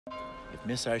If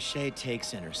Miss Arche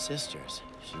takes in her sisters,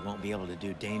 she won't be able to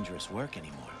do dangerous work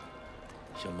anymore.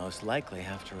 She'll most likely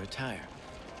have to retire.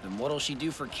 Then what'll she do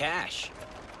for cash?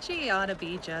 She ought to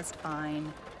be just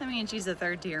fine. I mean, she's a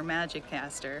third-tier magic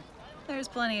caster. There's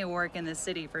plenty of work in the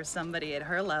city for somebody at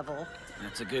her level.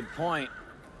 That's a good point.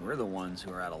 We're the ones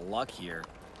who are out of luck here.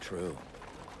 True.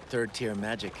 Third-tier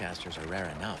magic casters are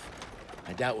rare enough.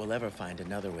 I doubt we'll ever find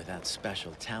another with that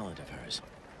special talent of hers.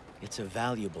 It's a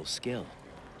valuable skill.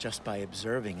 Just by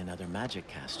observing another magic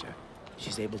caster,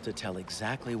 she's able to tell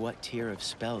exactly what tier of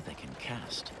spell they can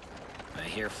cast. I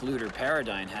hear Fluter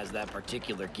Paradine has that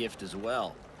particular gift as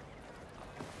well.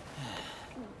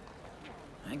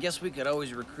 I guess we could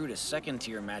always recruit a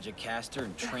second-tier magic caster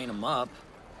and train him up.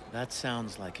 That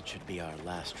sounds like it should be our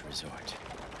last resort.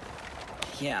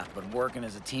 Yeah, but working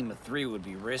as a team of 3 would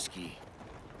be risky.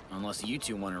 Unless you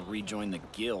two want to rejoin the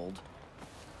guild.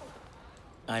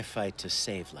 I fight to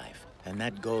save life, and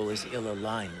that goal is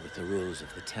ill-aligned with the rules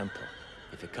of the temple.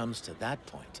 If it comes to that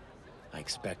point, I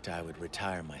expect I would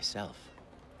retire myself.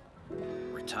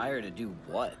 Retire to do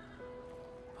what?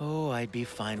 Oh, I'd be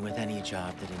fine with any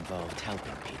job that involved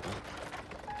helping people.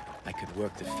 I could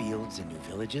work the fields in new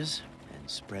villages and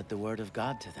spread the word of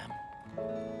God to them.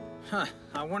 Huh,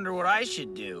 I wonder what I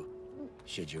should do.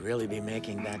 Should you really be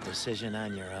making that decision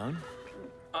on your own?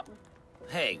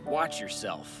 Hey, watch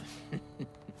yourself.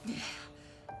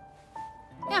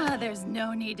 There's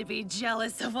no need to be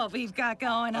jealous of what we've got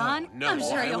going on. No, I'm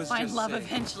sure I you'll was find just love saying.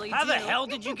 eventually, How the too. hell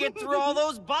did you get through all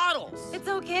those bottles? It's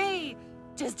okay.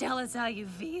 Just tell us how you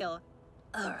feel,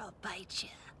 or I'll bite you.